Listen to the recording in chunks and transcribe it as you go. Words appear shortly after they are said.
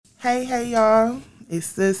Hey, y'all.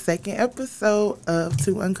 It's the second episode of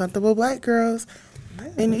Two Uncomfortable Black Girls.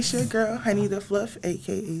 And it's your girl, Honey the Fluff,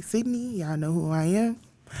 a.k.a. Sydney. Y'all know who I am.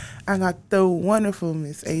 I got the wonderful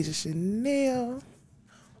Miss Asia Chanel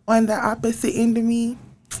on the opposite end of me.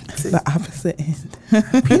 The opposite end.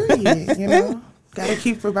 Period, Gotta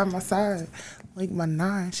keep her by my side. Like my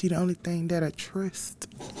nine, she the only thing that I trust.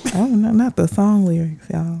 Oh, no, not the song lyrics,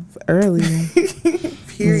 y'all. It's early.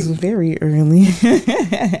 Period. It's very early.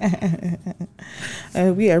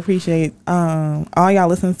 We appreciate all y'all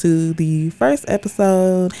listening to the first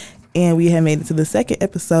episode, and we have made it to the second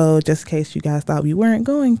episode, just in case you guys thought we weren't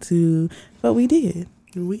going to, but we did.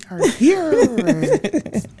 We are here.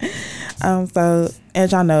 So,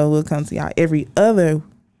 as y'all know, we'll come to y'all every other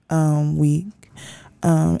week.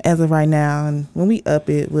 As of right now, and when we up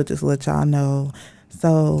it, we'll just let y'all know.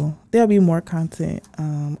 So there'll be more content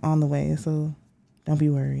on the way. So don't be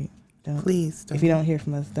worried. Please don't. If you don't hear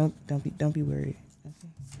from us, don't be worried. Okay.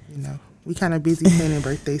 We kind of busy planning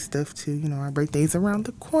birthday stuff too. Our birthday's around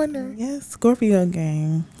the corner. Yes, Scorpio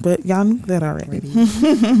gang, but y'all knew that already.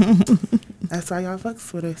 That's why y'all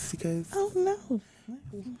fucks with us, because no,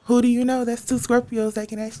 who do you know that's two Scorpios that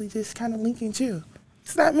can actually just kind of link and chill?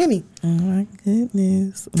 It's not many. Oh my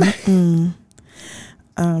goodness. But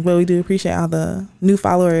we do appreciate all the new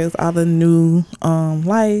followers, all the new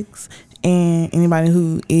likes, and anybody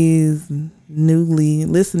who is newly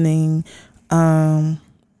listening.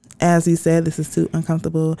 As we said, this is Two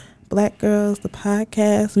Uncomfortable Black Girls, the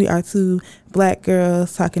podcast. We are two black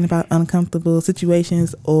girls talking about uncomfortable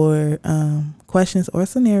situations or questions or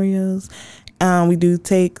scenarios. We do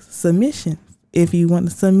take submissions. If you want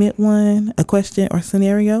to submit a question or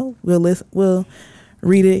scenario, we'll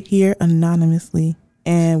read it here anonymously,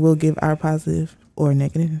 and we'll give our positive or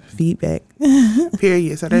negative feedback.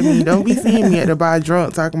 Period. So that means don't be seeing me at the bar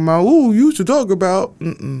drunk talking about, ooh, you should talk about.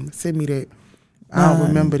 Send me that. I don't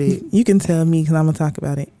remember that. You can tell me, because I'm going to talk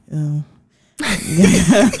about it. It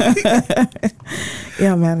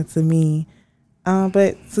don't matter to me.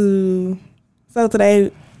 So today,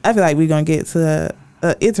 I feel like we're going to get to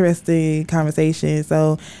an interesting conversation.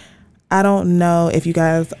 So I don't know if you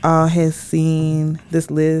guys all have seen this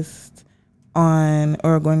list on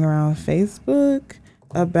or going around Facebook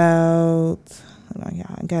about, hold on,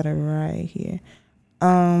 y'all, I got it right here.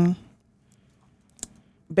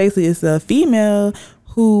 Basically, it's a female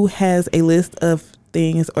who has a list of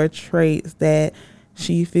things or traits that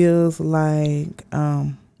she feels like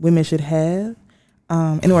women should have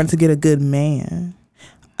in order to get a good man.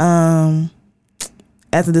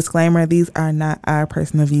 As a disclaimer, these are not our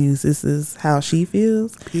personal views. This is how she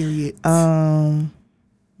feels. Period. But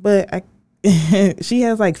she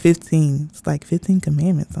has like 15. It's like 15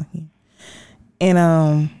 commandments on here.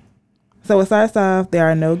 And so it starts off, there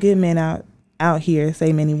are no good men out here,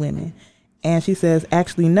 say many women. And she says,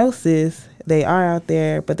 actually, no, sis, they are out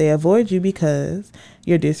there, but they avoid you because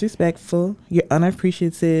you're disrespectful, you're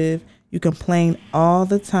unappreciative, you complain all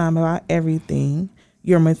the time about everything.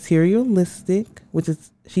 You're materialistic, which is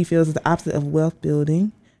she feels is the opposite of wealth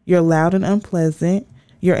building. You're loud and unpleasant.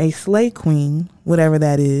 You're a slay queen, whatever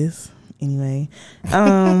that is. Anyway,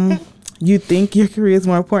 you think your career is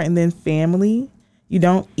more important than family. You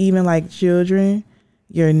don't even like children.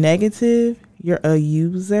 You're negative. You're a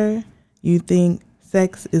user. You think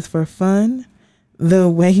sex is for fun. The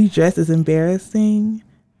way you dress is embarrassing.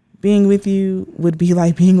 Being with you would be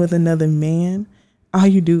like being with another man. All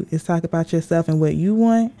you do is talk about yourself and what you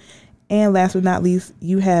want. And last but not least,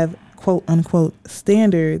 you have quote unquote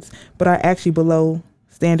standards, but are actually below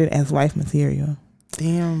standard as wife material.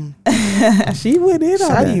 Damn. She went in on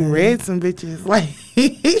that. Shawty read some bitches. Like,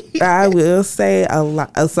 I will say a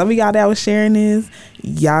lot. Some of y'all that was sharing this,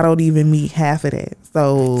 y'all don't even meet half of that.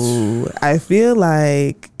 So I feel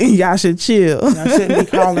like y'all should chill. Y'all shouldn't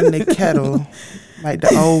be calling the kettle like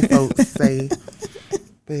the old folks say.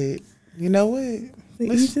 But you know what?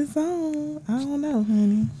 Each his own. I don't know,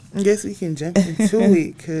 honey. I guess we can jump into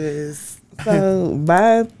it, because so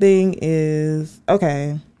my thing is,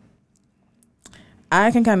 okay, I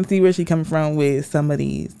can kind of see where she coming from with some of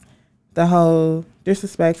these. The whole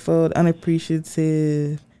disrespectful, the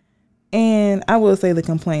unappreciative, and I will say the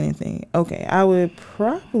complaining thing. Okay, I would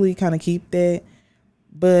probably kind of keep that,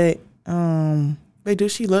 but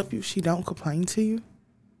does she love you if she don't complain to you?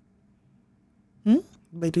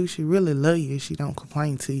 But do she really love you if she don't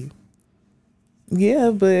complain to you?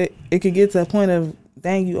 Yeah, but it could get to a point of,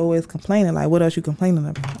 dang, you always complaining. Like, what else you complaining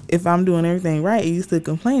about? If I'm doing everything right, you still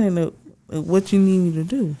complaining of what you need me to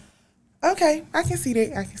do. Okay, I can see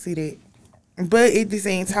that. But at the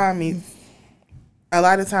same time, a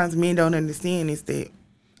lot of times men don't understand is that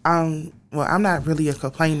well, I'm not really a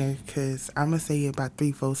complainer because I'm going to say it about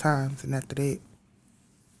 3-4 times. And after that,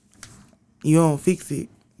 you don't fix it.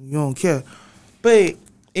 You don't care. But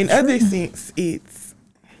in other sense, it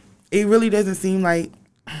really doesn't seem like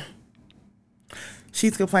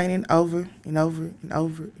she's complaining over and over and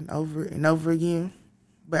over and over and over again.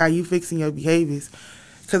 But are you fixing your behaviors?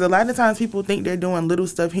 Because a lot of times people think they're doing little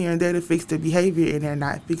stuff here and there to fix their behavior, and they're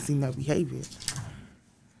not fixing their behavior.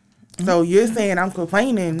 Mm-hmm. So you're saying I'm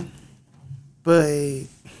complaining, but...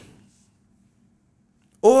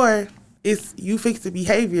 Or it's you fix the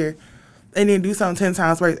behavior and then do something 10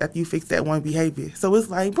 times worse after you fix that one behavior. So it's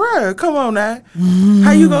like, bruh, come on now. Mm-hmm.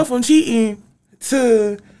 How you go from cheating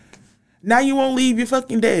to now you won't leave your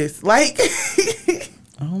fucking desk? Like...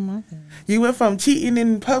 Oh, my God. You went from cheating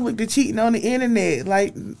in public to cheating on the internet.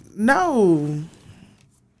 Like, no.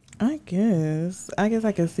 I guess I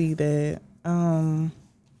can see that. I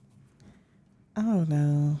don't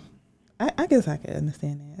know. I guess I can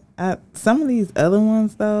understand that. Some of these other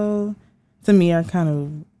ones, though, to me are kind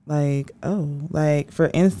of like, oh, like,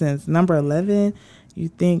 for instance, number 11, you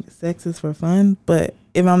think sex is for fun, but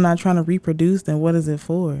if I'm not trying to reproduce, then what is it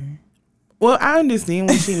for? Well, I understand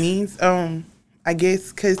what she means. I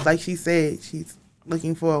guess because, like she said, she's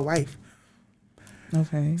looking for a wife.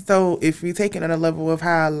 Okay. So if we take it on a level of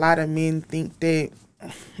how a lot of men think that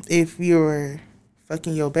if you're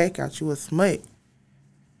fucking your back out, you a smut.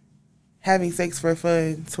 Having sex for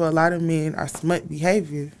fun to a lot of men are smut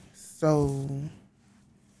behavior. So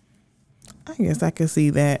I guess I could see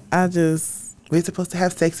that. We're supposed to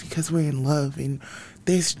have sex because we're in love and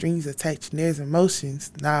there's strings attached and there's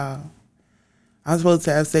emotions. Nah. I'm supposed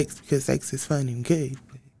to have sex because sex is fun and good.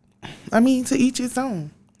 But, I mean, to each his own.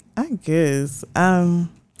 I guess. I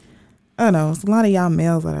don't know. It's a lot of y'all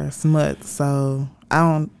males that are smuts, so I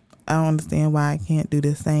don't understand why I can't do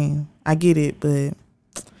the same. I get it, but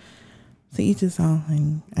to each his own.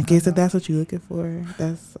 And I guess if that's what you're looking for,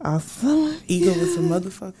 that's awesome. Ego is a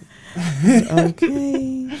motherfucker.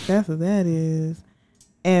 Okay, that's what that is.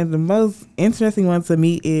 And the most interesting one to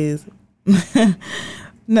me is...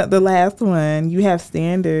 No, the last one, you have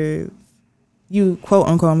standards. You, quote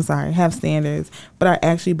unquote, have standards, but are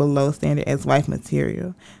actually below standard as wife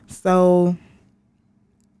material. So,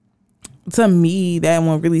 to me, that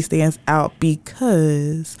one really stands out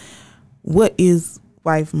because what is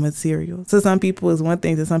wife material? To some people is one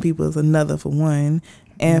thing, to some people is another, for one.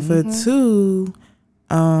 And for two,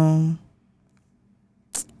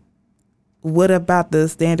 what about the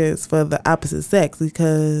standards for the opposite sex?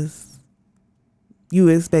 Because you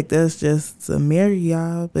expect us just to marry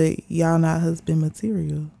y'all, but y'all not husband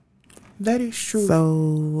material. That is true.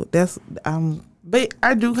 So that's But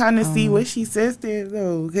I do kind of see what she says there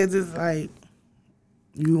though, because it's like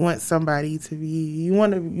you want somebody to be you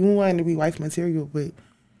want to be wife material, but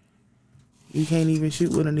you can't even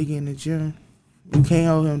shoot with a nigga in the gym. You can't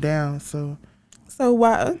hold him down. So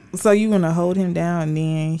why? So you gonna hold him down and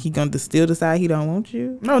then he gonna still decide he don't want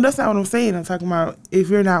you? No, that's not what I'm saying. I'm talking about if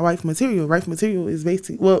you're not wife material. Wife material is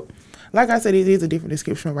basically, well, like I said, it is a different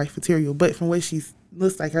description of wife material. But from what she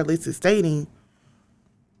looks like her list is stating,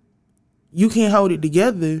 you can't hold it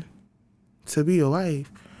together to be a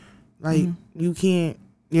wife. Like you can't.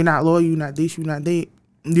 You're not loyal. You're not this. You're not that.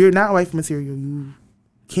 You're not wife material. You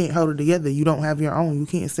can't hold it together. You don't have your own. You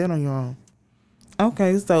can't stand on your own.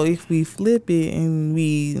 Okay, so if we flip it and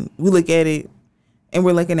we look at it and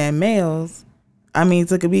we're looking at males, I mean,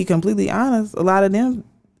 to be completely honest, a lot of them,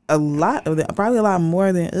 probably a lot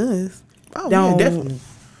more than us, definitely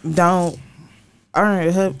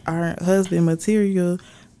aren't husband material,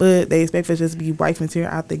 but they expect us just to be wife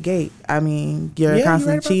material out the gate. I mean, you're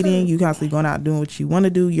constantly cheating, you constantly going out doing what you want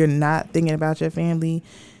to do, you're not thinking about your family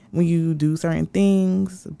when you do certain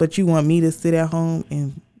things, but you want me to sit at home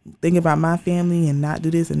and think about my family and not do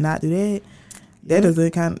this and not do that.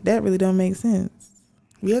 That really don't make sense.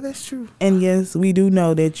 Yeah, that's true. And yes, we do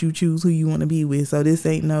know that you choose who you want to be with, so this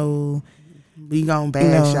ain't no we gonna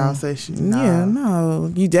bash y'all session. Nah. Yeah,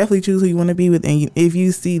 no, you definitely choose who you want to be with, and if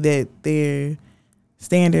you see that their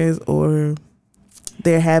standards or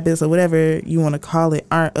their habits or whatever you want to call it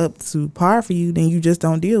aren't up to par for you, then you just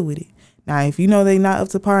don't deal with it. Now, if you know they're not up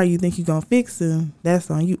to par, you think you're gonna fix them, that's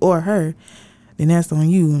on you or her. Then that's on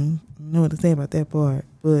you. I don't know what to say about that part.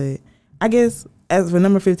 But I guess as for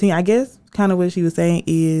number 15, I guess kind of what she was saying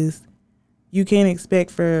is you can't expect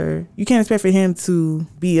for him to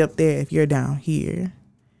be up there if you're down here.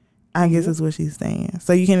 I guess that's what she's saying.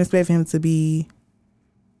 So you can't expect for him to be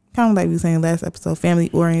kind of like we were saying last episode, family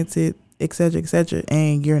oriented, et cetera,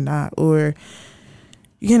 and you're not. Or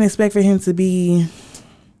you can't expect for him to be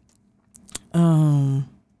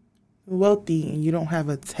wealthy and you don't have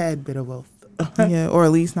a tad bit of wealth. Yeah, or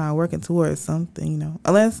at least not working towards something, you know.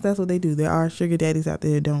 Unless that's what they do. There are sugar daddies out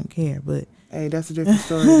there that don't care, but Hey, that's a different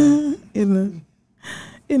story though. in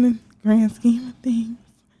the grand scheme of things.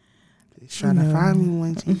 Just trying to find me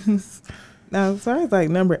one, Jesus. Now, as far as like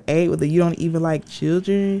number 8, with the you don't even like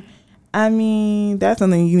children, I mean, that's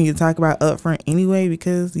something you need to talk about up front anyway,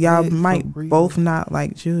 because y'all might both not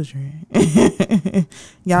like children.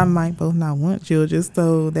 Y'all might both not want children,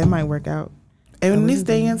 so that might work out. And in this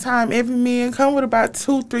day and time, every man come with about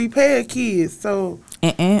 2-3 pair of kids. So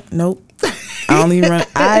nope.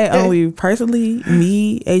 I only personally,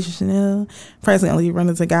 me, Asia Chanel, personally only run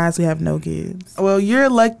into guys who have no kids. Well, you're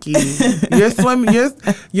lucky. You're swimming.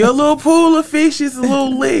 Your little pool of fish is a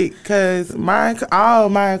little lit, cause all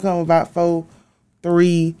mine come about 4,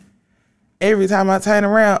 3. Every time I turn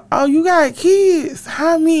around, oh, you got kids?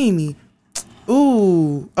 How many?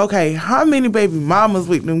 Ooh, okay. How many baby mamas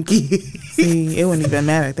with them kids? See, it wouldn't even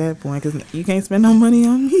matter at that point, because you can't spend no money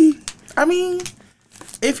on me. I mean,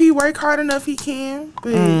 if he work hard enough, he can.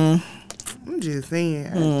 But I'm just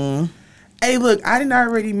saying. Hey, look, I didn't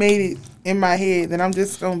already made it in my head that I'm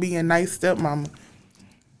just going to be a nice stepmama.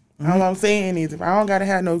 All I'm saying is, if I don't got to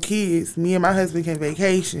have no kids, me and my husband can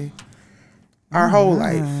vacation our whole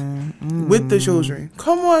life with the children.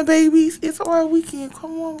 Come on, babies. It's our weekend.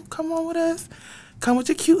 Come on with us. Come with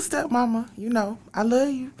your cute stepmama. You know, I love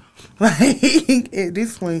you. Like, at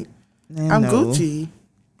this point, I'm Gucci.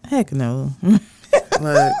 Heck no.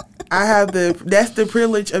 Look, that's the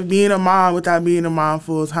privilege of being a mom without being a mom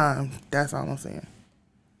full time. That's all I'm saying.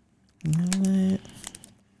 You know what?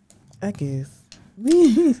 I guess.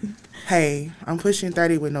 Hey, I'm pushing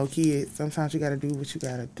 30 with no kids. Sometimes you gotta do what you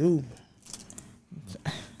gotta do.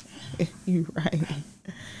 You're right.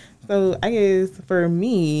 So I guess for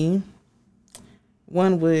me,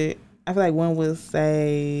 I feel like one would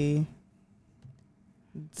say,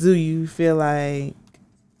 do you feel like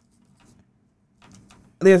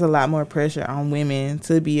there's a lot more pressure on women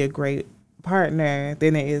to be a great partner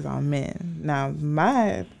than there is on men? Now,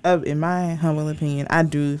 in my humble opinion, I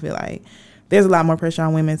do feel like there's a lot more pressure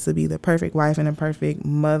on women to be the perfect wife and a perfect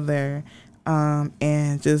mother,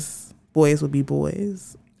 and just boys will be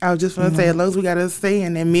boys. I was just going to say, as long as we got us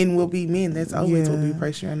saying that men will be men, that's always what be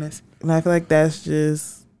pressuring us. And I feel like that's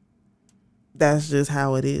just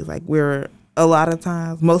how it is. Like, we're a lot of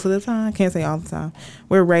times, most of the time, can't say all the time,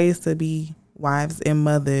 we're raised to be wives and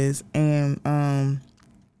mothers, and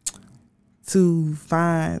to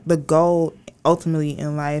find the goal ultimately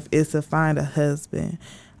in life is to find a husband,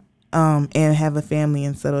 and have a family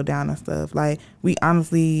and settle down and stuff. Like, we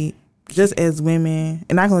honestly, just as women,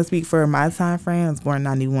 and I'm going to speak for my time frame, I was born in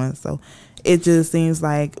 91, so it just seems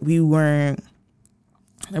like we weren't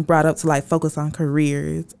brought up to like focus on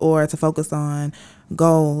careers or to focus on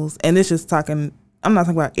goals. And it's just I'm not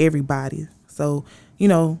talking about everybody. So, you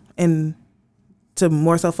know, and to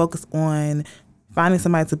more so focus on finding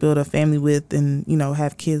somebody to build a family with and, you know,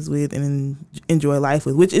 have kids with and enjoy life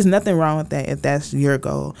with, which is nothing wrong with that if that's your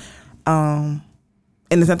goal. And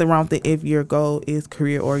there's nothing wrong with it if your goal is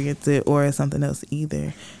career oriented or something else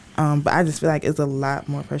either. But I just feel like it's a lot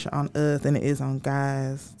more pressure on us than it is on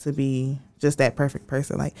guys to be just that perfect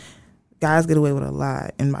person. Like, guys get away with a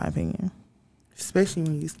lot, in my opinion. Especially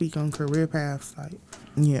when you speak on career paths. Like,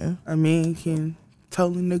 yeah, a man can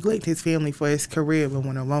totally neglect his family for his career, but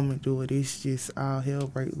when a woman do it, it's just all hell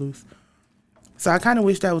break loose. So I kind of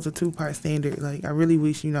wish that was a 2-part standard. Like, I really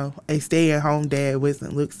wish, you know, a stay-at-home dad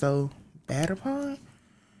wasn't looked so bad upon.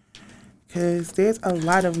 Because there's a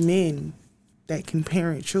lot of men that can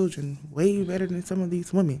parent children way better than some of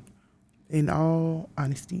these women, in all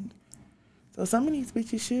honesty. So some of these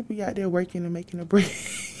bitches should be out there working and making a bread.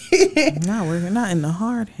 Not working, not in the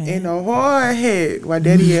hard head. In the hard head. While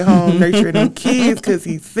daddy at home nurturing them kids because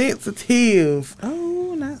he's sensitive.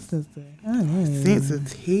 Oh, not sensitive.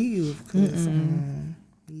 Sensitive. Cause,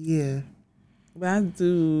 yeah. But I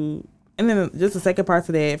do. And then just the second part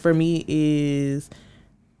to that for me is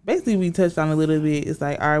basically we touched on a little bit. It's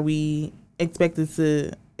like, are we expected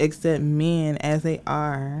to accept men as they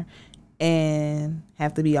are and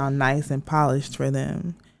have to be all nice and polished for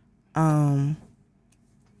them?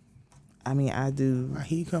 I mean, I do.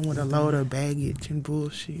 He come with a load of baggage and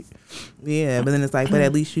bullshit. Yeah, but then it's like, but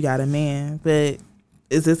at least you got a man. But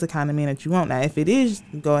is this the kind of man that you want? Now, if it is,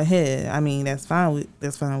 go ahead. I mean, that's fine with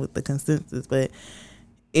the consensus. But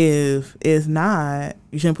if it's not,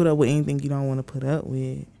 you shouldn't put up with anything you don't want to put up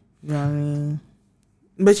with. You know what I mean?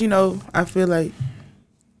 But, you know, I feel like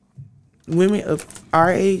women of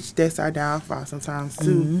our age, that's our downfall sometimes,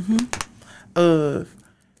 too. A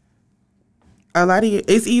lot of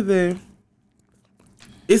it's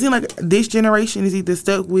it seems like this generation is either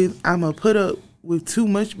stuck with I'm gonna put up with too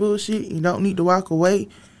much bullshit and don't need to walk away,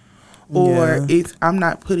 or it's I'm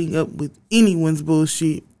not putting up with anyone's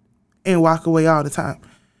bullshit and walk away all the time.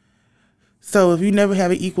 So if you never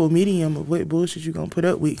have an equal medium of what bullshit you're gonna put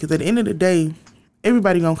up with, because at the end of the day,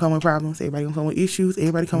 everybody gonna come with problems, everybody gonna come with issues,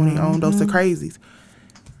 everybody come with their own dose of crazies.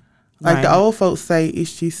 Like the old folks say,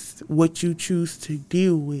 it's just what you choose to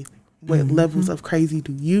deal with. What levels of crazy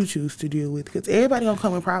do you choose to deal with? Because everybody gonna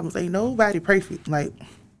come with problems. Ain't nobody perfect. Like,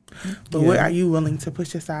 but what are you willing to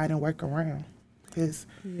push aside and work around? Because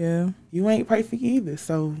you ain't perfect either.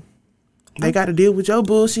 So they got to deal with your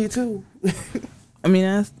bullshit too. I mean,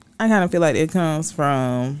 I kind of feel like it comes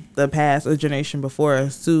from the past or generation before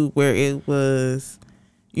us too, where it was,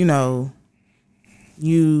 you know,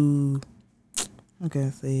 how can I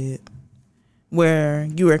say it? Where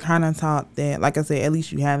you were kind of taught that, like I said, at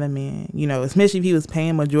least you have a man, you know, especially if he was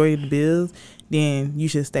paying majority of the bills, then you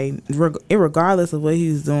should stay, regardless of what he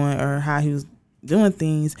was doing or how he was doing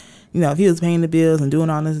things. You know, if he was paying the bills and doing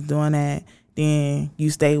all this and doing that, then you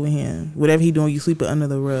stay with him. Whatever he doing, you sweep it under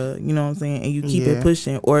the rug, you know what I'm saying? And you keep it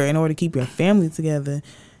pushing. Or in order to keep your family together,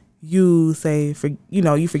 you say,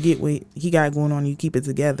 you forget what he got going on, you keep it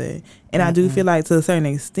together. And I do feel like to a certain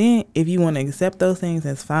extent, if you want to accept those things,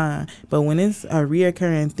 that's fine. But when it's a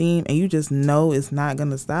reoccurring theme and you just know it's not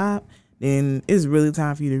going to stop, then it's really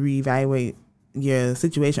time for you to reevaluate your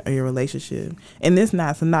situation or your relationship. And this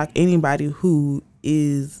not to knock anybody who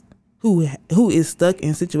is stuck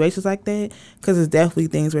in situations like that, because it's definitely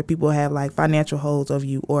things where people have like financial holds over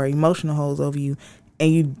you or emotional holds over you.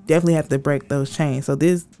 And you definitely have to break those chains. So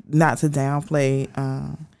this not to downplay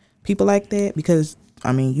people like that, because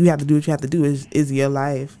I mean you have to do what you have to do. Is your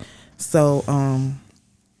life. So,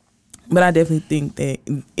 but I definitely think that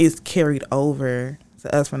it's carried over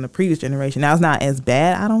to us from the previous generation. Now it's not as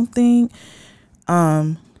bad, I don't think.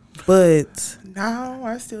 But no,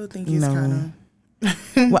 I still think it's kind of.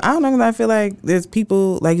 Well, I don't know, because I feel like there's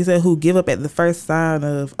people, like you said, who give up at the first sign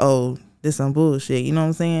of this some bullshit, you know what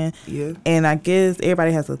I'm saying? Yeah. And I guess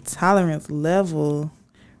everybody has a tolerance level,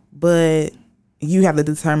 but you have to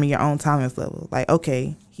determine your own tolerance level. Like,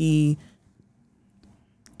 okay, he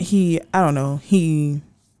I don't know, we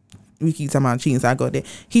keep talking about cheating, so I go there.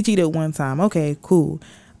 He cheated one time. Okay, cool.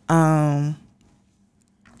 And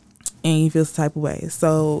you feel some type of way.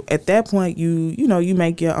 So at that point, you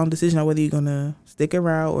make your own decision on whether you're gonna stick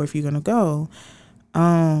around or if you're gonna go.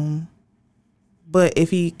 But if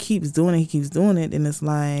he keeps doing it, then it's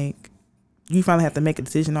like you finally have to make a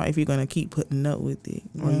decision on if you're gonna keep putting up with it,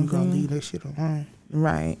 or you gonna leave that shit alone.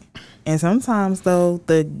 Right. And sometimes though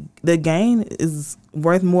the gain is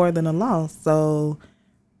worth more than the loss. So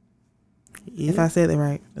if I said that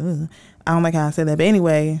right, I don't like how I said that. But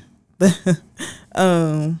anyway,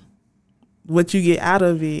 what you get out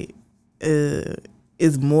of it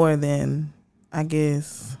is more than, I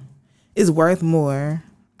guess, is worth more,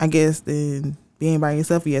 I guess, than being by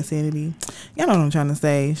yourself or your sanity. Y'all know what I'm trying to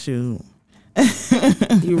say. Shoot.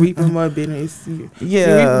 You're reaping more benefits. You're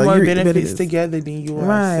reaping more benefits together than you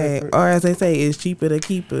are separate. Or as they say, it's cheaper to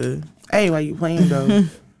keep her. Hey, why you playing though?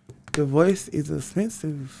 Divorce is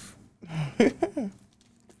expensive.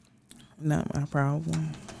 Not my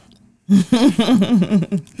problem.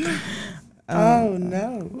 Oh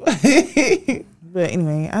no. But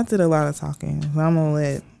anyway, I did a lot of talking. So I'm gonna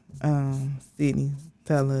let Sydney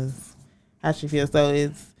tell us how she feels.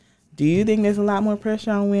 So do you think there's a lot more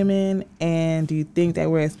pressure on women, and do you think that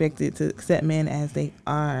we're expected to accept men as they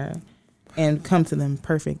are and come to them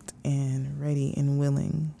perfect and ready and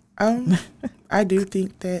willing? I do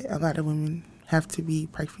think that a lot of women have to be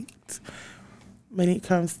perfect when it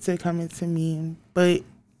comes to coming to men, but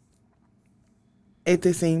at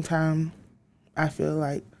the same time, I feel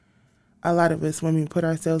like a lot of us women put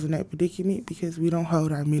ourselves in that predicament because we don't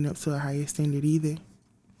hold our men up to a higher standard either.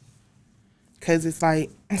 Because it's kind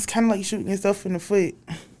of like shooting yourself in the foot.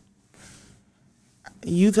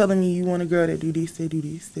 You telling me you want a girl that do this, that do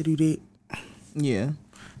this, that do that. Yeah.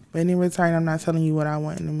 But in return, I'm not telling you what I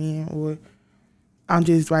want in a man, or I'm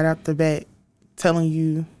just right out the bat telling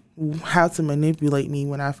you how to manipulate me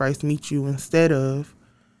when I first meet you instead of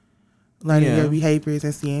learning your behaviors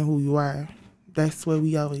and seeing who you are. That's what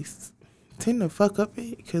we always tend to fuck up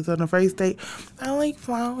at, because on the first date, I like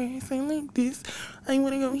flowers, I like this, I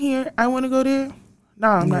want to go here, I want to go there. No,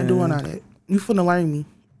 I'm not doing all that. You finna learn me.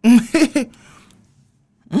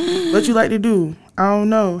 What you like to do? I don't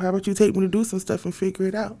know. How about you take me to do some stuff and figure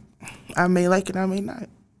it out? I may like it, I may not.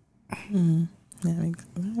 That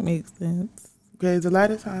makes sense. Because a lot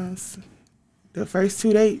of times, the first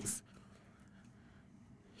 2 dates,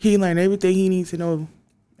 he learned everything he needs to know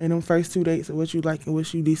in them first 2 dates of what you like and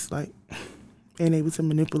what you dislike, and able to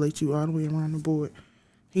manipulate you all the way around the board.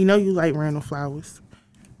 He know you like random flowers.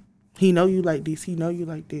 He know you like this. He know you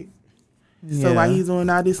like that. Yeah. So while he's doing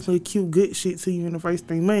all this little cute good shit to you in the first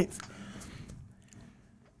 3 months,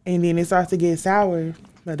 and then it starts to get sour,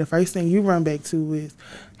 but the first thing you run back to is,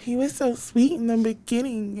 he was so sweet in the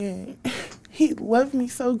beginning and he loved me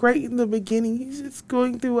so great in the beginning. He's just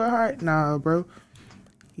going through a heart. Nah, bro.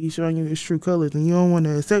 He's showing you his true colors and you don't want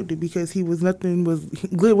to accept it because he was nothing was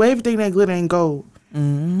glitter. Everything that glitter ain't gold.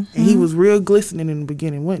 Mm-hmm. And he was real glistening in the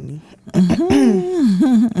beginning, wasn't he?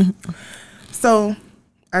 Mm-hmm. So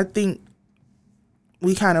I think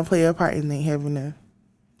we kind of play a part in having to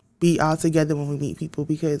be all together when we meet people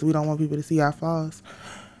because we don't want people to see our flaws.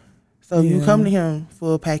 So you come to him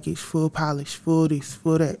full package, full polish, full this,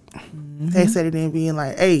 full that. Mm-hmm. Instead of then being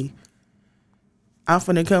like, hey, I'm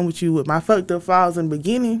finna come with you with my fucked up flaws in the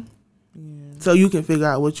beginning so you can figure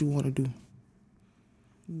out what you want to do.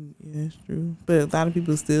 Yeah, that's true. But a lot of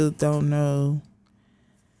people still don't know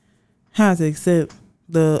how to accept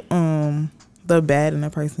the bad in a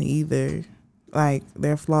person either. Like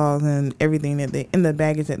their flaws and everything that they, and the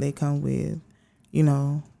baggage that they come with, you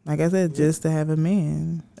know. Like I said, just to have a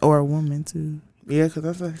man or a woman too. Yeah, because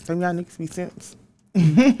that's like, some y'all niggas be simps.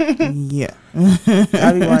 Yeah.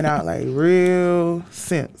 I be going out like real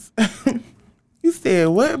simps. You said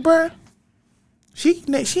what, bruh? She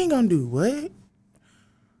ain't gonna do what?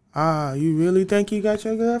 You really think you got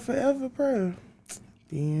your girl forever, bruh?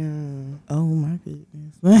 Damn. Oh my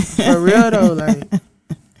goodness. For real though, like,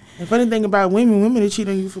 the funny thing about women that cheat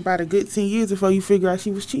on you for about a good 10 years before you figure out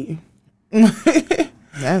she was cheating.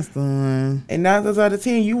 That's the one. And 9 times out of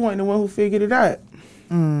 10, you weren't the one who figured it out.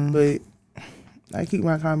 But I keep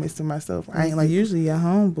my comments to myself. I ain't like usually your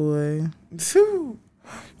homeboy.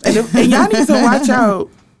 And y'all need to watch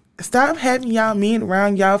out. Stop having y'all men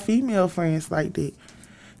around y'all female friends like that.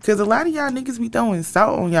 Because a lot of y'all niggas be throwing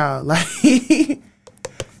salt on y'all. Like,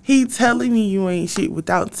 he telling me you ain't shit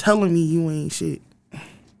without telling me you ain't shit.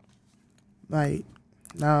 Like,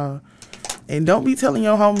 nah. And don't be telling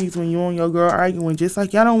your homies when you and your girl arguing, just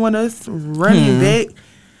like y'all don't want us running back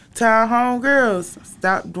to our homegirls.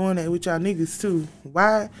 Stop doing that with y'all niggas too.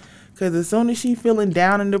 Why? Because as soon as she feeling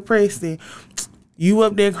down and depressed and you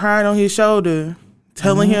up there crying on his shoulder,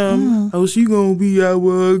 telling him, oh, she gonna be out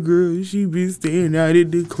with her girl. She been staying out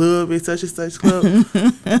at the club at such and such club.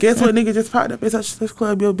 Guess what nigga just popped up at such and such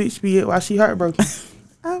club your bitch be at while she heartbroken?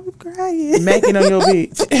 I'm crying. Macking on your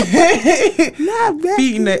bitch. Not macking.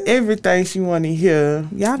 Feeding her everything she want to hear.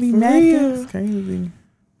 Y'all be macking. It's crazy.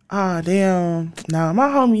 Damn. Nah, my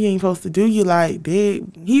homie ain't supposed to do you like that.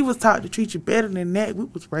 He was taught to treat you better than that. We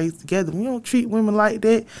was raised together. We don't treat women like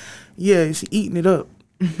that. Yeah, she eating it up.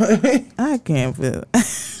 I can't feel it.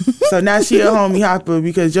 So now she a homie hopper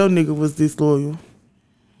because your nigga was disloyal.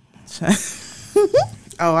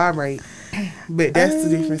 Oh, all right. But that's a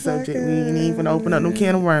different subject. We ain't even open up no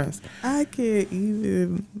can of worms. I can't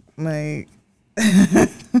even, like.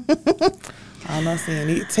 I'm not saying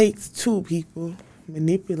it takes two people.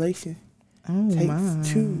 Manipulation. Oh, takes my.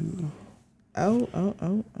 two.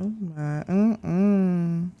 Oh, my.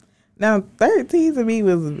 Now, 13 to me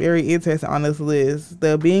was very interesting on this list.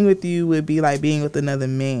 The being with you would be like being with another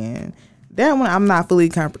man. That one I'm not fully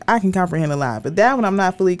I can comprehend a lot, but that one I'm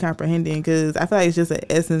not fully comprehending because I feel like it's just an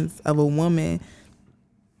essence of a woman,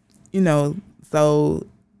 you know. So,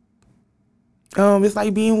 it's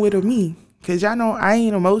like being with a me, cause y'all know I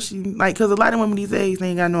ain't emotion like, cause a lot of women these days they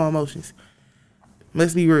ain't got no emotions.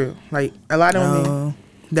 Let's be real, like a lot of women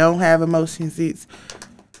don't have emotions. It's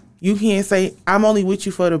you can't say I'm only with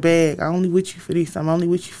you for the bag. I'm only with you for this. I'm only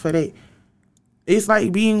with you for that. It's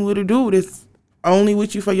like being with a dude that's only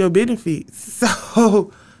with you for your benefits.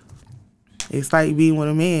 So it's like being with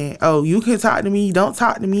a man. Oh, you can talk to me. Don't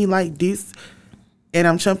talk to me like this. And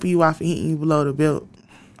I'm chumping you off and hitting you below the belt.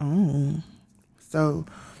 Oh. So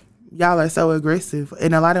y'all are so aggressive.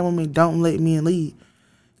 And a lot of women don't let men lead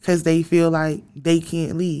because they feel like they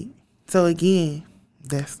can't lead. So again,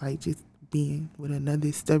 that's like just being with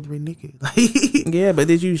another stubborn nigga. Like, yeah, but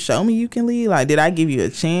did you show me you can lead? Like, did I give you a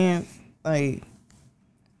chance? Like,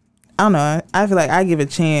 I don't know. I feel like I give a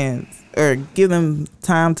chance or give them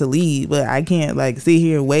time to lead, but I can't like sit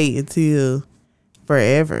here and wait until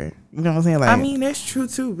forever. You know what I'm saying? Like, I mean, that's true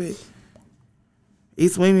too, but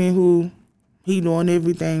it's women who he doing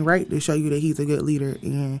everything right to show you that he's a good leader.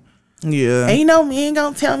 And yeah, ain't no man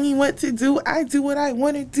gonna tell me what to do. I do what I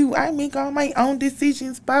want to do. I make all my own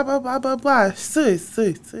decisions. Blah blah blah blah blah. Sis.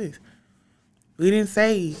 We didn't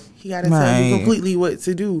say he gotta tell you completely what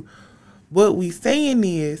to do. What we saying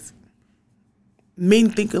is, men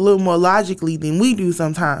think a little more logically than we do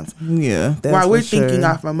sometimes. Yeah, that's while we're for sure. thinking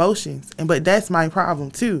off emotions, but that's my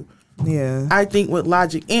problem too. Yeah, I think with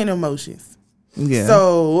logic and emotions. yeah.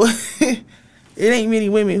 So it ain't many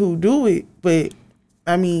women who do it, but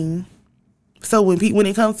I mean, so when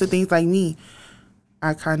it comes to things like me,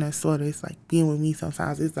 I kind of sort of, it's like being with me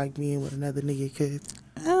sometimes. It's like being with another nigga because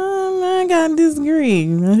I gotta disagree.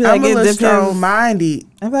 I feel I'm like a little strong-minded.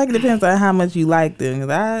 I feel like it depends on how much you like them.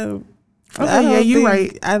 'Cause I don't you think-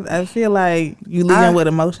 right. I feel like you leading with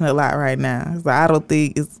emotion a lot right now. So I don't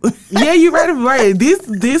think it's. Yeah, you right.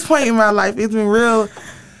 This point in my life, it's been real.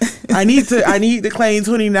 I need to claim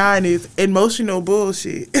 29 is emotional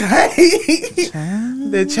bullshit.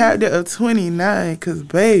 The chapter of 29, cause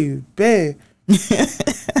baby,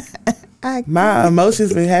 my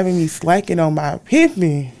emotions been having me slacking on my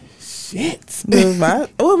pimping. Shit.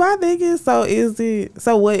 my thing is,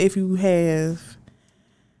 so what if you have,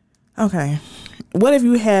 okay, what if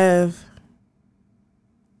you have,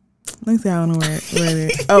 let me see how I want to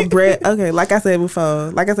word it. A bread, okay, like I said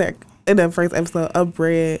in the first episode, a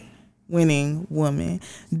breadwinning woman.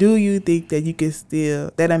 Do you think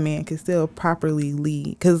that that a man can still properly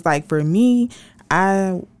lead? Because like for me,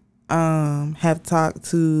 I have talked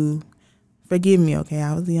to, forgive me, okay,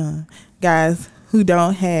 I was young, guys who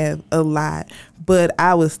don't have a lot, but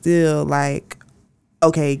I was still like,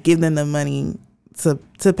 okay, give them the money to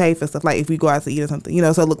pay for stuff. Like if we go out to eat or something,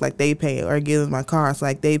 so it look like they pay, or give them my car, so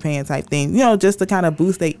like they paying type thing, just to kind of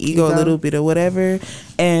boost their ego a little bit or whatever.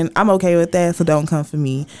 And I'm okay with that, so don't come for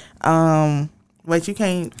me. But you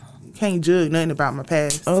can't judge nothing about my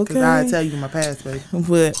past. Okay. Because I tell you my past, baby.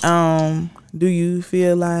 But do you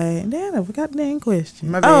feel like, damn, I forgot the damn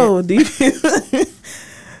question. My bad. Oh, do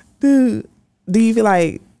you feel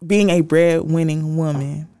like being a breadwinning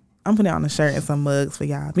woman, I'm putting on a shirt and some mugs for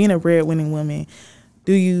y'all, being a breadwinning woman,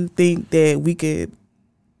 do you think that we could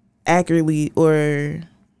accurately or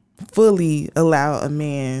fully allow a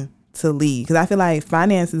man to lead? Because I feel like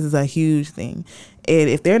finances is a huge thing, and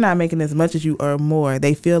if they're not making as much as you or more,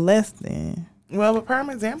 they feel less than. Well, a prime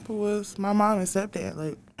example was my mom and stepdad.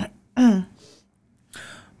 Like,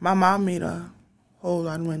 my mom made a whole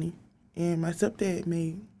lot of money, and my stepdad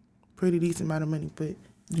made pretty decent amount of money, but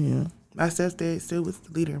Yeah. my stepdad still was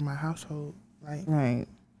the leader in my household. Like, Right.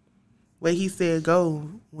 where he said go,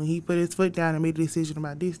 when he put his foot down and made a decision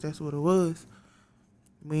about this, that's what it was.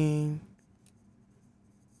 When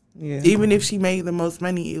Yeah. even if she made the most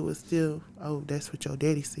money, it was still, oh, that's what your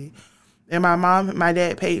daddy said. And my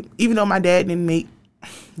dad paid, even though my dad didn't make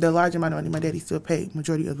the large amount of money, my daddy still paid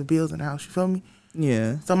majority of the bills in the house, you feel me?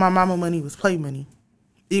 Yeah. So my mama money was play money.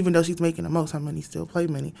 Even though she's making the most, her money still play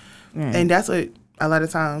money. Right. And that's what a lot of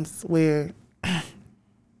times where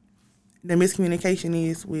the miscommunication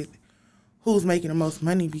is with who's making the most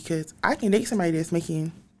money, because I can date somebody that's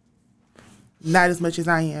making not as much as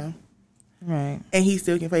I am, Right. and he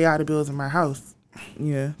still can pay all the bills in my house.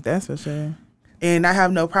 Yeah, that's for sure. And I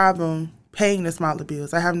have no problem paying the smaller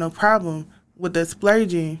bills. I have no problem with the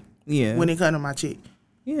splurging Yeah. when it comes to my check.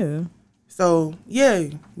 Yeah. So, yeah,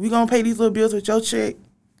 we going to pay these little bills with your check.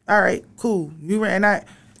 All right, cool. You ran out.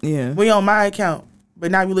 Yeah. We on my account, but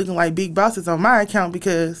now we looking like big bosses on my account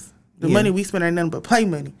because the Yeah. money we spend ain't nothing but play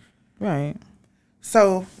money. Right.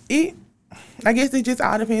 So I guess it just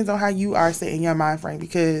all depends on how you are setting your mind frame,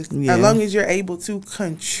 because Yeah. as long as you're able to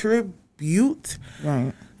contribute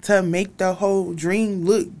Right. to make the whole dream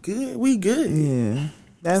look good, we good.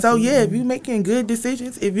 Yeah. So yeah, if you making good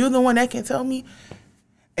decisions, if you're the one that can tell me,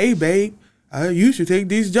 hey babe, you should take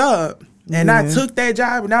this job, and I Yeah. took that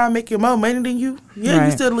job and now I'm making more money than you, yeah, you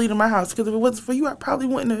Right. still the leader of my house. Because if it wasn't for you, I probably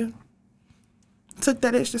wouldn't have took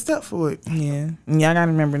that extra step for it. Yeah. And y'all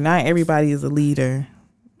gotta remember, not everybody is a leader.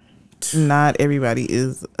 Not everybody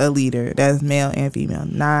is a leader. That's male and female.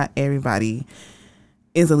 Not everybody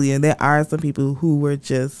is a leader. There are some people who were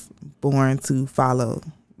just born to follow.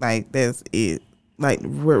 Like, that's it. Like,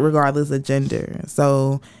 regardless of gender.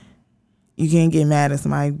 So you can't get mad if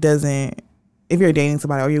somebody doesn't. If you're dating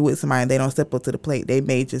somebody or you're with somebody and they don't step up to the plate, they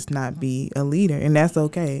may just not be a leader, and that's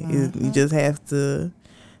okay. You just have to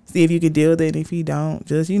see if you can deal with it. If you don't,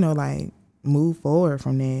 just like move forward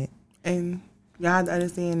from that. And y'all have to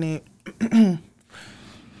understand that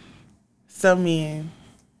some men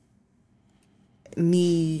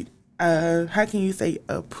need how can you say,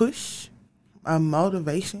 a push, a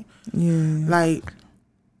motivation. Yeah. Like,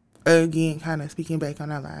 again, kind of speaking back on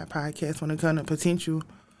our live podcast, when it comes to potential,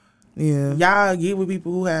 Yeah. y'all get with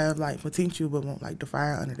people who have like potential but won't like the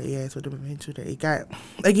fire under their ass with the potential that they got.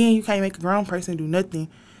 Again, you can't make a grown person do nothing,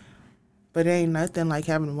 but it ain't nothing like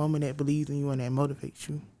having a woman that believes in you and that motivates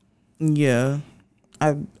you. Yeah.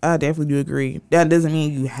 I definitely do agree. That doesn't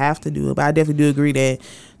mean you have to do it, but I definitely do agree that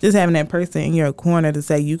just having that person in your corner to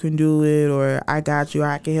say you can do it, or I got you, or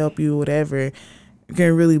I can help you, whatever,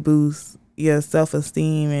 can really boost your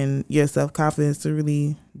self-esteem and your self-confidence to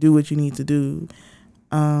really do what you need to do.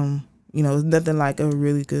 It's nothing like a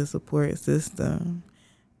really good support system.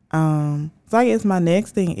 So I guess my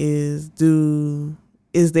next thing is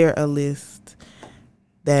there a list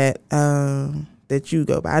that that you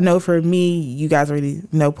go by? I know for me, you guys already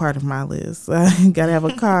know part of my list. You gotta have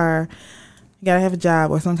a car, you gotta have a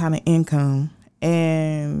job or some kind of income,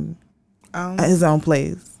 and his own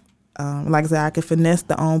place. Like I said, I could finesse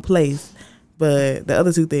the own place, but the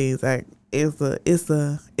other two things, like it's a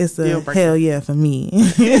hell yeah for me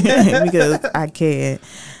because I can't.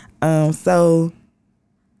 So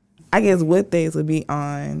I guess what things would be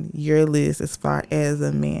on your list as far as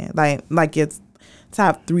a man, like it's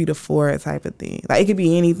top 3 to 4 type of thing. Like it could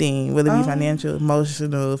be anything, whether it be financial,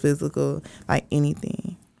 emotional, physical, like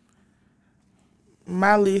anything.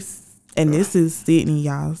 My list. And this is Sydney,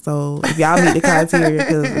 y'all. So if y'all meet the criteria,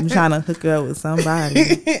 because I'm trying to hook her up with somebody.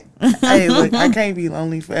 Hey, look, I can't be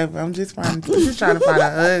lonely forever. I'm just trying to find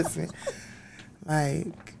a husband. Like,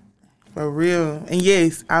 for real. And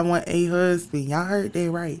yes, I want a husband. Y'all heard that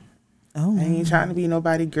right. Oh, I ain't trying to be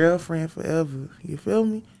nobody girlfriend forever. You feel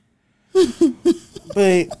me?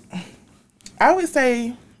 But I would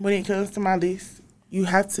say when it comes to my list, you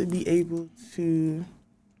have to be able to,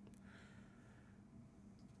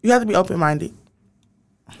 you have to be open-minded.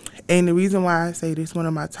 And the reason why I say this, one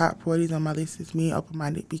of my top priorities on my list is being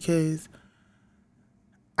open-minded, because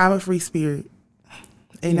I'm a free spirit.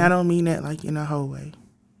 And I don't mean that like in a whole way.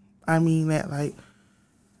 I mean that like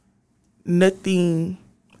nothing,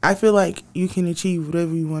 I feel like you can achieve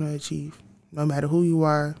whatever you want to achieve, no matter who you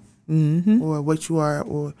are, or what you are,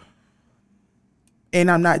 and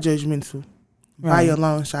I'm not judgmental by a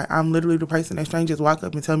long shot. I'm literally the person that strangers walk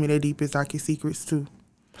up and tell me their deepest, darkest secrets too.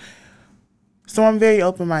 So I'm very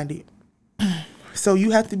open-minded. So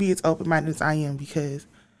you have to be as open-minded as I am, because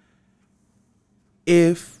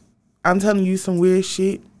if I'm telling you some weird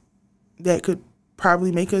shit that could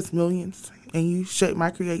probably make us millions and you shut my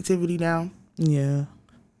creativity down, you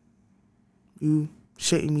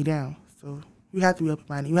shutting me down. So you have to be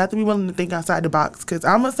open-minded. You have to be willing to think outside the box, because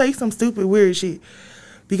I'm going to say some stupid, weird shit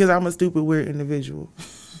because I'm a stupid, weird individual.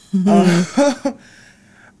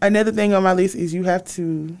 Another thing on my list is you have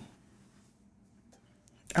to,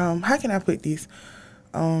 how can I put this?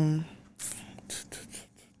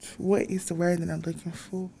 What is the word that I'm looking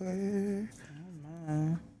for?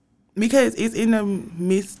 Because it's in the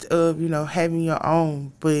midst of, having your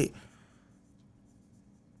own, but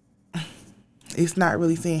it's not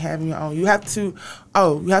really saying having your own. You have to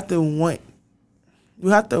want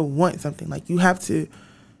something. Like you have to,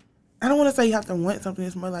 I don't want to say you have to want something.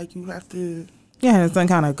 It's more like you have to. Yeah, and some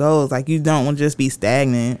kind of goals. Like you don't want to just be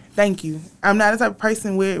stagnant. Thank you. I'm not the type of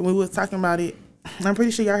person where when we was talking about it, I'm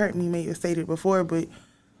pretty sure y'all heard me maybe say it before, but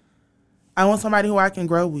I want somebody who I can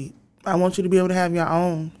grow with. I want you to be able to have your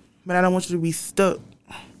own, but I don't want you to be stuck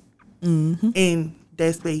in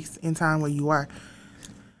that space and time where you are.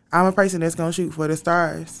 I'm a person that's going to shoot for the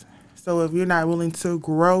stars. So if you're not willing to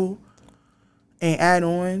grow and add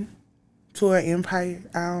on to an empire,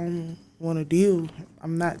 I don't want to deal.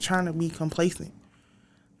 I'm not trying to be complacent.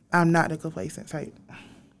 I'm not the complacent type.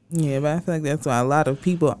 Yeah, but I feel like that's why a lot of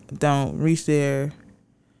people don't reach that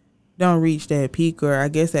peak, or I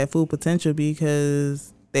guess that full potential,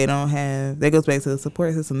 because they don't have, that goes back to the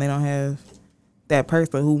support system. They don't have that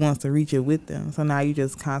person who wants to reach it with them. So now you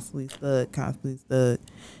just constantly stuck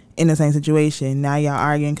in the same situation. Now y'all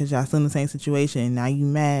arguing because y'all still in the same situation. Now you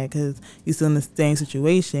mad because you still in the same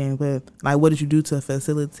situation. But like, what did you do to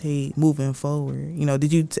facilitate moving forward?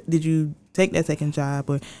 Did you take that second job,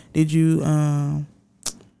 or did you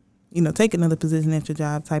take another position at your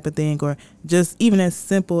job type of thing, or just even as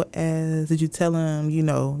simple as, did you tell him, you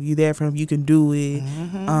there for him, you can do it,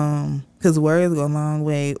 because words go a long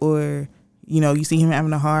way, or you see him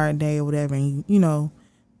having a hard day or whatever, and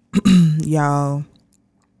y'all,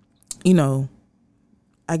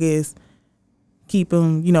 I guess keep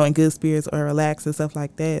him, in good spirits or relax and stuff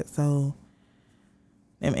like that. So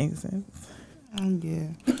that makes sense. Yeah.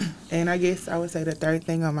 And I guess I would say the third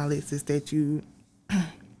thing on my list is that you,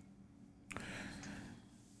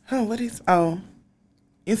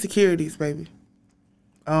 insecurities, baby.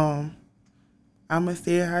 I'm gonna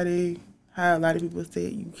say how a lot of people say,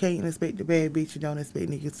 you can't expect the bad bitch, you don't expect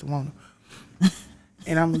niggas to want her.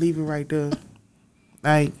 And I'm gonna leave it right there.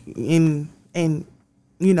 Like, and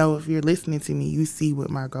if you're listening to me, you see what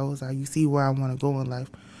my goals are. You see where I want to go in life.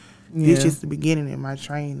 Yeah. It's just the beginning in my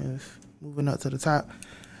train of moving up to the top.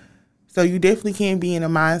 So you definitely can't be in a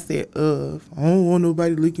mindset of, I don't want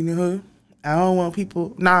nobody looking at her. I don't want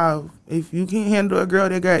people. Nah, if you can't handle a girl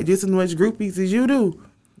that got just as much groupies as you do,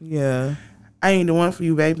 Yeah. I ain't the one for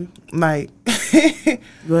you, baby. Like,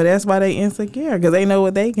 Well, that's why they insecure, because they know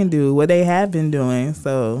what they can do, what they have been doing.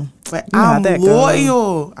 So, but you know how I'm that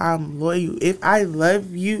loyal. goes. I'm loyal. If I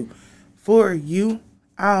love you for you,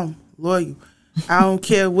 I'm loyal. I don't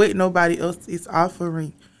care what nobody else is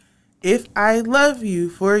offering. If I love you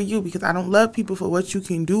for you, because I don't love people for what you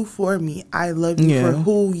can do for me. I love you for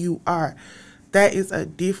who you are. That is a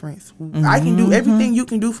difference. I can do everything you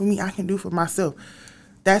can do for me, I can do for myself.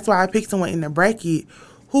 That's why I picked someone in the bracket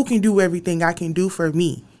who can do everything I can do for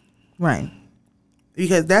me. Right.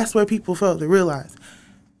 Because that's where people fail to realize.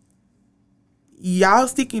 Y'all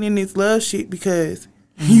sticking in this love shit because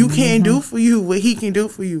you can't do for you what he can do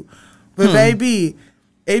for you. But baby,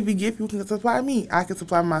 every gift you can supply me, I can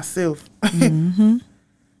supply myself.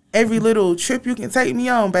 Every little trip you can take me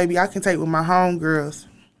on, baby, I can take with my homegirls.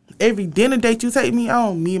 Every dinner date you take me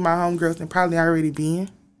on, me and my homegirls and probably already been.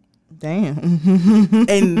 Damn.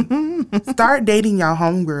 And start dating y'all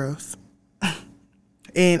homegirls.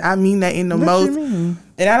 And I mean that in the most.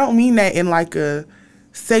 And I don't mean that in like a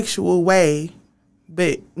sexual way.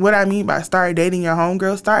 But what I mean by start dating your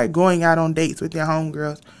homegirls, start going out on dates with your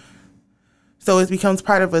homegirls. So it becomes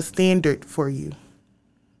part of a standard for you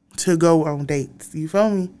to go on dates. You feel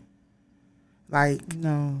me? Like,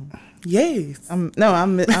 No. yes. I'm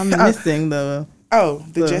missing the... Oh,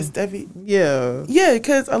 the gist of it? Yeah. Yeah,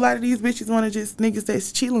 because a lot of these bitches want to just niggas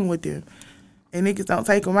that's chilling with them. And niggas don't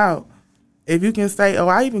take them out. If you can say, oh,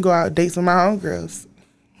 I even go out dates with my homegirls.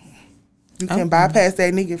 You can bypass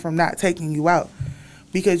that nigga from not taking you out.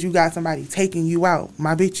 Because you got somebody taking you out.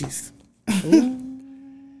 My bitches.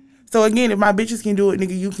 So again, if my bitches can do it,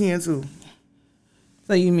 nigga, you can too.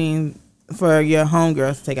 So you mean for your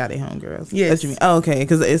homegirls to take out their homegirls? Yes. That's what you mean. Oh, okay,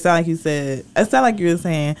 because it sounded like you said... It sounded like you were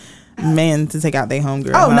saying... men to take out their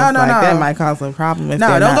homegirl. Oh, no. That might cause a problem if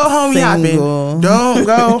they're don't not go homie single. hopping. Don't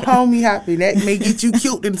go homie hopping. That may get you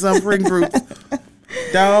killed in some friend groups.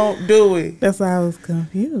 Don't do it. That's why I was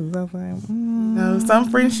confused. I was like, No, some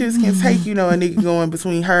friendships can take, a nigga going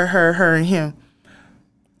between her, and him.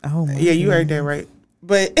 Oh, my yeah, you heard that right.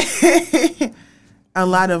 But a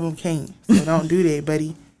lot of them can't. So don't do that,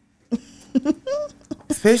 buddy.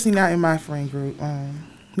 Especially not in my friend group.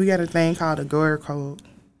 We got a thing called a girl code.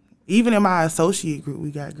 Even in my associate group,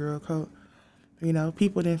 we got girl code.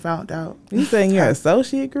 People then found out. You saying your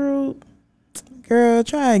associate group? Girl,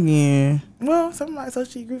 try again. Well, some of my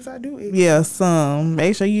associate groups I do it. Yeah, some.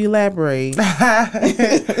 Make sure you elaborate. No,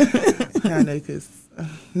 because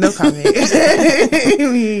no comment.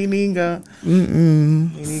 We ain't even go.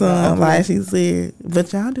 Some, like she said.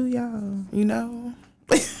 But y'all do y'all.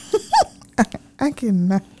 I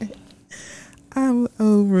cannot. I'm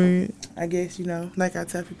over it. I guess, like I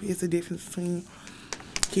tell people, it's a difference between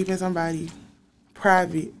keeping somebody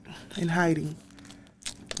private and hiding.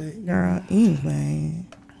 But, girl, anyway,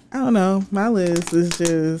 I don't know. My list is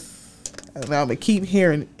just, I'm going to keep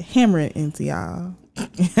hammering into y'all.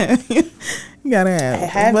 You got to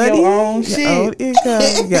have your own shit. Your own income,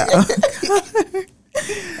 your own car,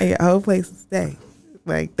 and your own place to stay.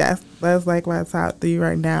 Like, that's like my top 3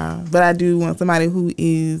 right now. But I do want somebody who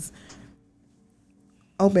is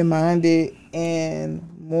open-minded and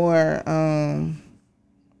more I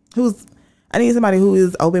need somebody who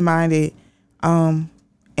is open-minded and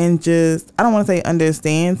just, I don't want to say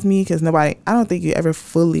understands me, because I don't think you ever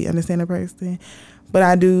fully understand a person, but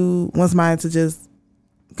I do want somebody to just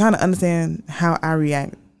kind of understand how I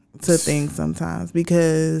react to things sometimes,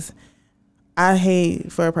 because I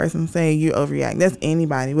hate for a person to say you overreact. That's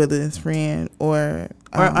anybody, whether it's friend or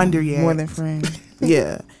underreact. More than friend.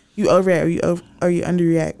 Yeah. You overreact or you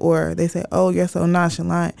underreact, or they say, oh, you're so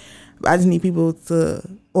nonchalant. But I just need people to,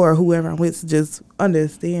 or whoever I'm with, to just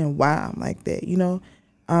understand why I'm like that,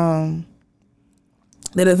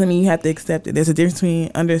 That doesn't mean you have to accept it. There's a difference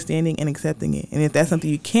between understanding and accepting it. And if that's something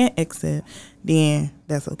you can't accept, then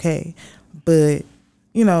that's okay. But,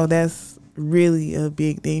 that's really a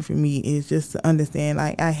big thing for me, is just to understand,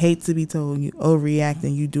 like, I hate to be told you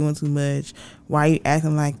overreacting, you doing too much, why you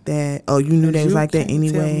acting like that, oh, you knew that was like that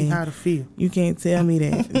anyway. Tell me how to feel. You can't tell me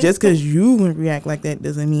that. Just because you would react like that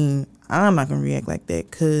doesn't mean I'm not going to react like that,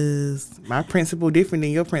 because my principle different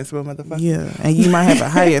than your principle, motherfucker. Yeah, and you might have a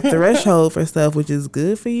higher threshold for stuff, which is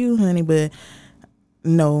good for you, honey, but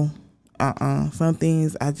no, some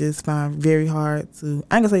things I just find very hard to,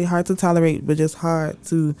 I ain't going to say hard to tolerate, but just hard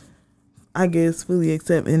to, I guess, fully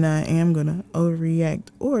accept, and I am going to overreact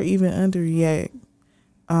or even underreact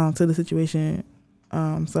to the situation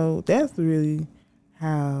So that's really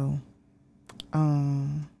how.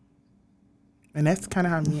 And that's kind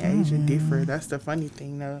of how me and Asia differ. That's the funny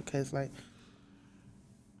thing, though, because, like,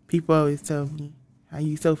 people always tell me, how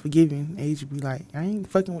you so forgiving? Asia be like, I ain't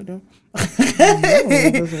fucking with them. No,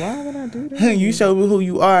 because why would I do that? You show me who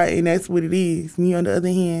you are, and that's what it is. Me, on the other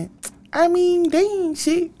hand, I mean, they ain't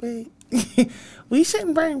shit, but we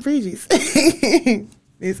shouldn't burn bridges.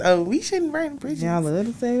 We shouldn't burn bridges. Y'all love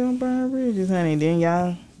to say don't burn bridges, honey. Then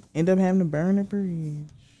y'all end up having to burn a bridge.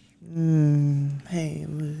 Hey,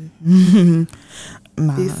 look.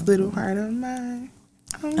 Nah. This little heart of mine,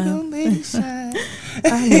 I'm gonna let it shine.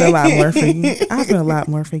 I've been a lot more forgiving. I've been a lot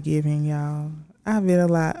more forgiving, y'all. I've been a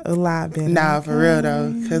lot better. Nah, for real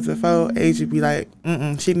though, because before Asia be like,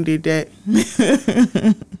 she done did that.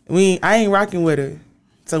 I ain't rocking with her.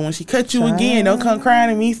 So when she cut you again, don't come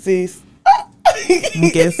crying to me, sis.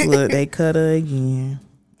 And guess what? They cut her again.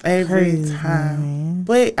 Every Crazy, time. man.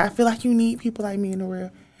 But I feel like you need people like me in the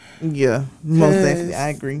world. Yeah, most definitely. I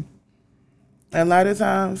agree. A lot of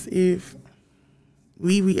times, if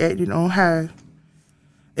we reacted on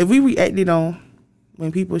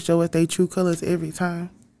when people show us their true colors every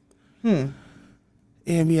time,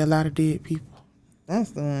 it'd be a lot of dead people.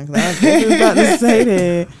 That's the one. 'Cause I was just about to say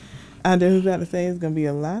that. I was about to say it's gonna be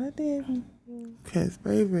a lot of dead people. Cause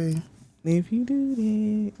baby, if you do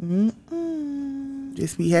that,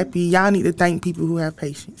 just be happy. Y'all need to thank people who have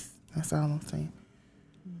patience. That's all I'm saying.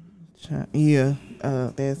 Yeah,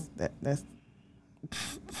 that's.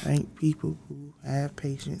 Thank people who have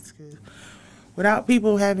patience, because without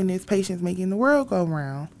people having this patience making the world go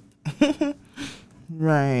round,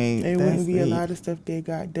 right, there wouldn't be a lot of stuff that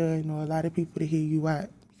got done or a lot of people to hear you out,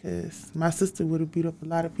 because my sister would have beat up a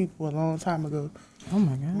lot of people a long time ago. Oh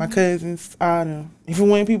my God. My cousins, all them. If it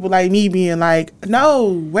wasn't people like me being like,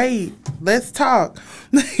 no, wait, let's talk.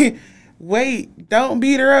 Wait, don't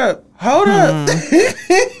beat her up. Hold up.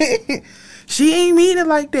 She ain't mean it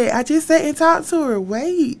like that. I just sat and talked to her.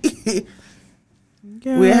 Wait.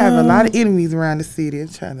 We'll have a lot of enemies around the city. I'm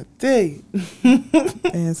trying to tell you.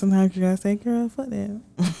 And sometimes you gotta say, girl, fuck that.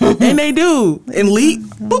 And they do. And leak.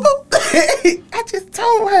 Boop, boop. I just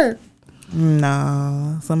told her.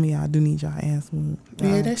 No, some of y'all do need y'all ass whooped.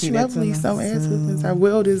 Yeah, that's lovely. Some ass whoopings are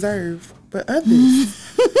well deserved. But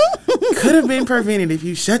others could have been prevented if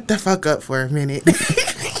you shut the fuck up for a minute.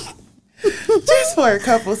 Just for a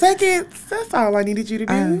couple seconds. That's all I needed you to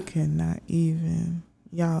do. I cannot even.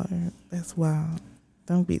 Y'all, that's wild.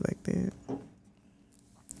 Don't be like that.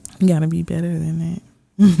 You gotta be better than that.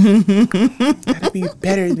 Gotta be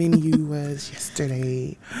better than you was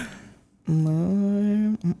yesterday.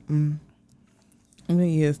 But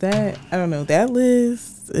yes, that, I don't know, that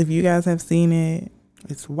list, if you guys have seen it,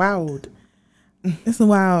 it's wild. It's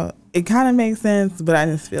wild. It kind of makes sense, but I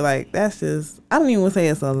just feel like that's just, I don't even want to say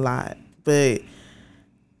it's a lot, but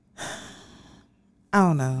I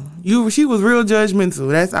don't know. She was real judgmental.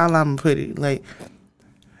 That's all I'm gonna put it. Like,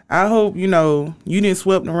 I hope, you didn't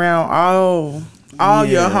swept around all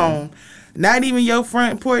your home. Not even your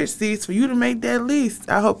front porch, sis. For you to make that list,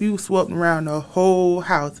 I hope you swept around the whole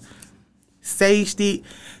house. Saged it,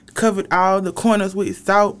 covered all the corners with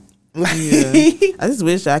salt. Yeah. I just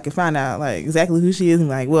wish I could find out, like, exactly who she is and,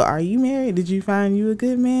 like, well, are you married? Did you find you a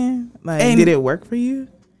good man? Like, did it work for you?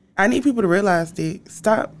 I need people to realize that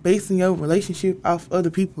stop basing your relationship off other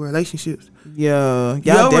people's relationships. Yeah.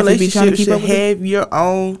 Your relationship should have your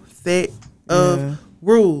own set of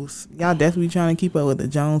rules. Y'all definitely trying to keep up with the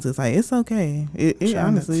Joneses. Like, it's okay. It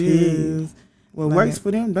honestly is. What works for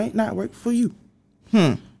them might not work for you.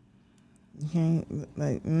 You can't,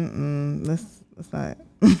 like, let's not.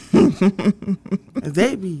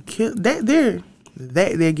 They be killed.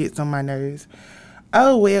 That gets on my nerves.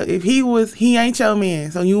 Oh, well, if he ain't your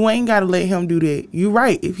man, so you ain't got to let him do that. You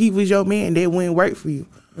right. If he was your man, that wouldn't work for you.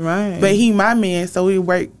 Right. But he my man, so it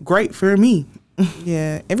worked great for me.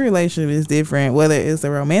 Yeah, every relationship is different, whether it's a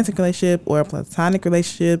romantic relationship or a platonic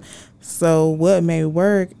relationship. So what may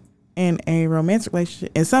work in a romantic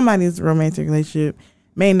relationship, in somebody's romantic relationship,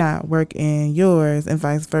 may not work in yours, and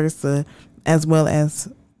vice versa, as well as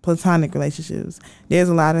platonic relationships. There's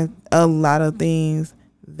a lot of things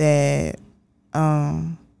that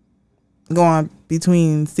go on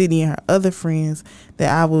between Sydney and her other friends that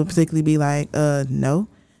I would particularly be like, no,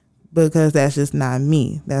 because that's just not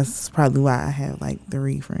me. That's probably why I have like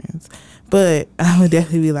 3 friends. But I would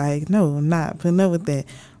definitely be like, no, I'm not putting up with that.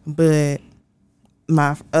 But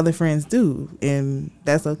my other friends do, and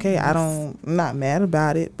that's okay. I'm not mad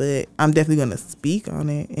about it, but I'm definitely going to speak on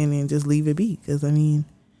it and then just leave it be, because I mean,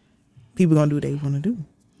 people gonna do what they want to do.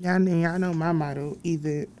 Y'all know my motto: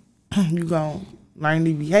 either you gonna learn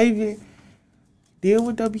the behavior deal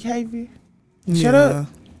with their behavior, shut up.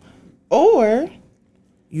 Or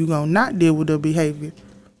you gonna not deal with their behavior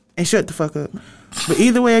and shut the fuck up. But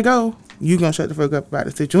either way it go, you gonna shut the fuck up about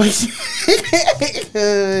the situation.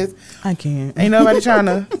 Cause I can't. ain't nobody trying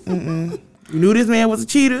to. You knew this man was a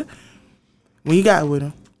cheater when you got with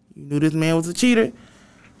him. You knew this man was a cheater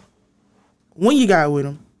when you got with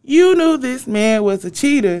him. You knew this man was a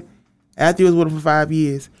cheater after you was with him for 5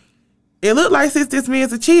 years. It looked like since this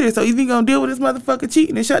man's a cheater, so either you gonna deal with this motherfucker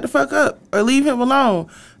cheating and shut the fuck up, or leave him alone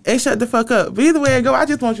and shut the fuck up. But either way it go, I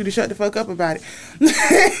just want you to shut the fuck up about it.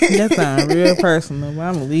 That sounds real personal, but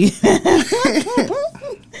I'm gonna leave. That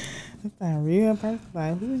sounds real personal.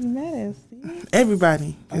 Like, who you mad at? Steve?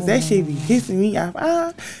 Everybody, because that shit be pissing me off.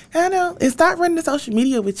 I know. And stop running the social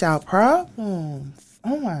media with y'all problems.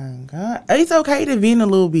 Oh my God. It's okay to vent a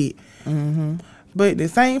little bit. Mm-hmm. But the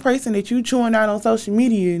same person that you chewing out on social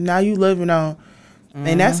media, now you loving on.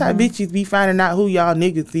 And that's how bitches be finding out who y'all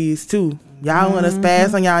niggas is too. Y'all want to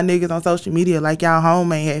spaz on y'all niggas on social media like y'all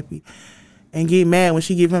home ain't happy. And get mad when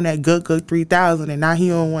she give him that Guck 3000 and now he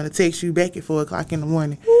don't want to text you back at 4 o'clock in the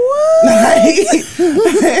morning. Like,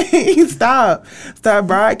 stop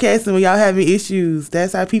broadcasting when y'all having issues.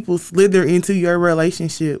 That's how people slither into your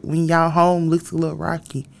relationship when y'all home looks a little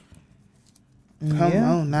rocky. Come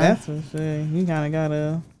on now. That's for sure. You kind of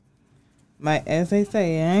gotta, like, as they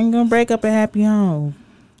say, I ain't gonna break up a happy home.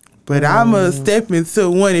 But I'm a step into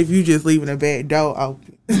one if you just leaving a back door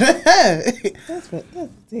open. That's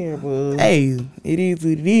terrible. Hey, it is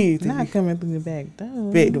what it is. Not coming through the back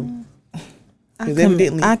door. Back door.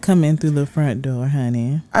 I come in through the front door,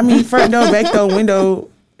 honey. I mean, front door, back door, window.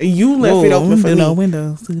 You left it open for me. No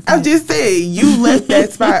windows. I'm just saying, you left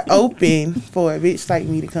that spot open for a bitch like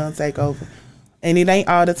me to come take over. And it ain't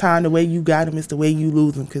all the time the way you got them, it's the way you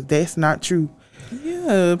lose them, because that's not true.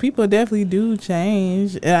 Yeah, people definitely do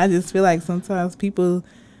change. And I just feel like sometimes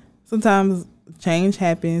change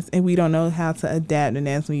happens and we don't know how to adapt, and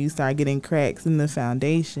that's when you start getting cracks in the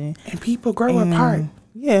foundation. And people grow apart.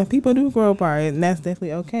 Yeah, people do grow apart, and that's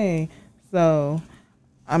definitely okay. So,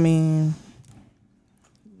 I mean,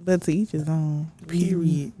 but to each his own.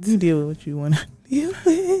 Period. You deal with what you want to deal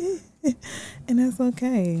with, and that's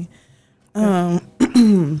okay.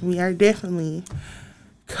 We are definitely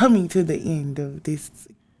coming to the end of this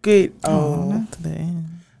good not to the end.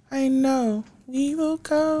 I know. We will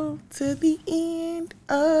go to the end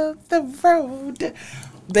of the road.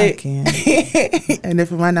 I can't.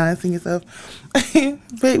 Enough of my nonsense stuff.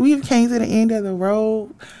 But we've came to the end of the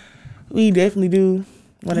road. We definitely do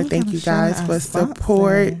want to thank you guys for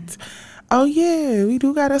support. Oh yeah, we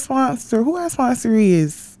do got a sponsor. Who our sponsor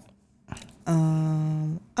is?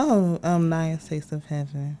 Nice Taste of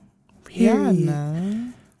Heaven. Period. Yeah, I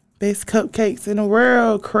know. Best cupcakes in the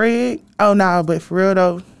world, Craig. Oh no, but for real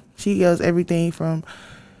though, she does everything from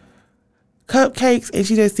cupcakes, and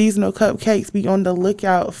she does seasonal cupcakes. Be on the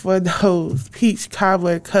lookout for those peach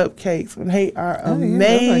cobbler cupcakes when they are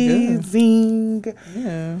amazing.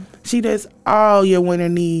 Yeah. She does all your winter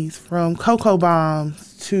needs, from cocoa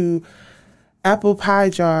bombs to apple pie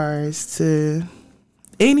jars to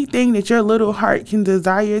anything that your little heart can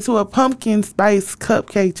desire, to a pumpkin spice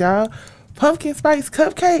cupcake, y'all. Pumpkin spice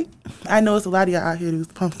cupcake. I know it's a lot of y'all out here who's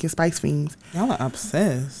pumpkin spice fiends. Y'all are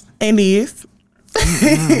obsessed. And is.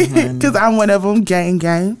 Because I'm one of them,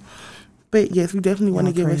 gang. But yes, we definitely want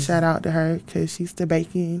to give a shout out to her, because she's the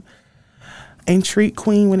baking and treat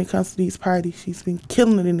queen when it comes to these parties. She's been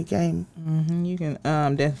killing it in the game. Mm-hmm. You can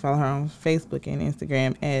definitely follow her on Facebook and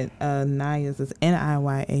Instagram at Niyahs. It's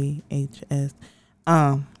Niyahs.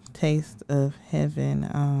 Taste of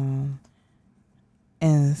Heaven.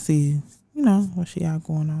 And see, what she got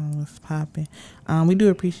going on, what's popping. We do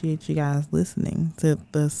appreciate you guys listening to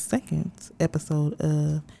the second episode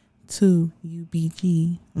of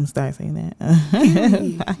 2UBG. I'm gonna start saying that.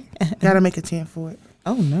 Gotta make a chant for it.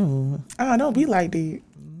 Oh no. Oh, don't be like that.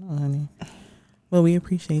 No, honey. Well, we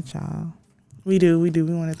appreciate y'all. We do. We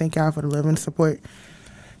want to thank y'all for the love and support,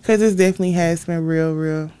 because this definitely has been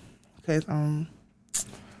real. Because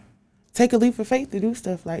take a leap of faith to do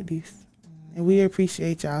stuff like this. And we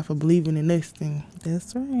appreciate y'all for believing in this thing.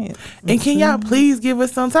 That's right. And can y'all please give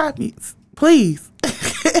us some topics? Please.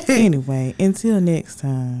 Anyway, until next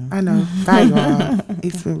time. I know. Bye, y'all.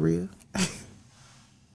 It's been real.